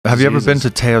Have you ever been to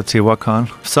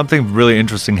Teotihuacan? Something really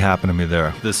interesting happened to me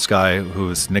there. This guy,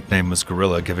 whose nickname was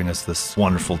Gorilla, giving us this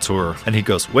wonderful tour. And he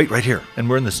goes, wait right here. And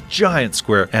we're in this giant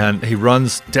square. And he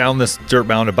runs down this dirt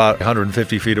mound about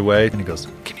 150 feet away. And he goes,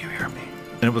 can you hear me?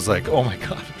 And it was like, oh my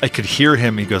God. I could hear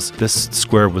him. He goes, this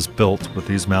square was built with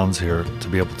these mounds here to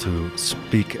be able to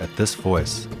speak at this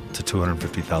voice to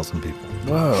 250,000 people.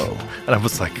 Whoa. And I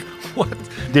was like, what?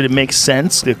 Did it make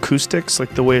sense, the acoustics,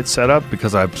 like the way it's set up?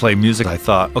 Because I play music, I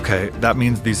thought, okay, that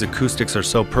means these acoustics are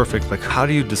so perfect. Like, how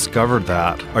do you discover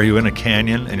that? Are you in a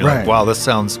canyon and you're like, wow, this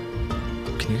sounds,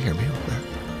 can you hear me over there?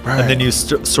 Right. And then you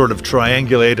sort of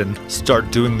triangulate and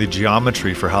start doing the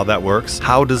geometry for how that works.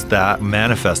 How does that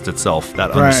manifest itself,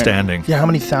 that understanding? Yeah, how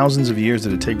many thousands of years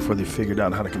did it take before they figured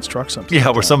out how to construct something? Yeah,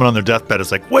 like where that? someone on their deathbed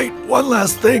is like, wait, one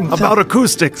last thing about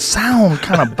acoustics. Sound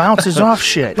kind of bounces off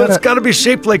shit. But it's got to be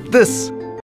shaped like this.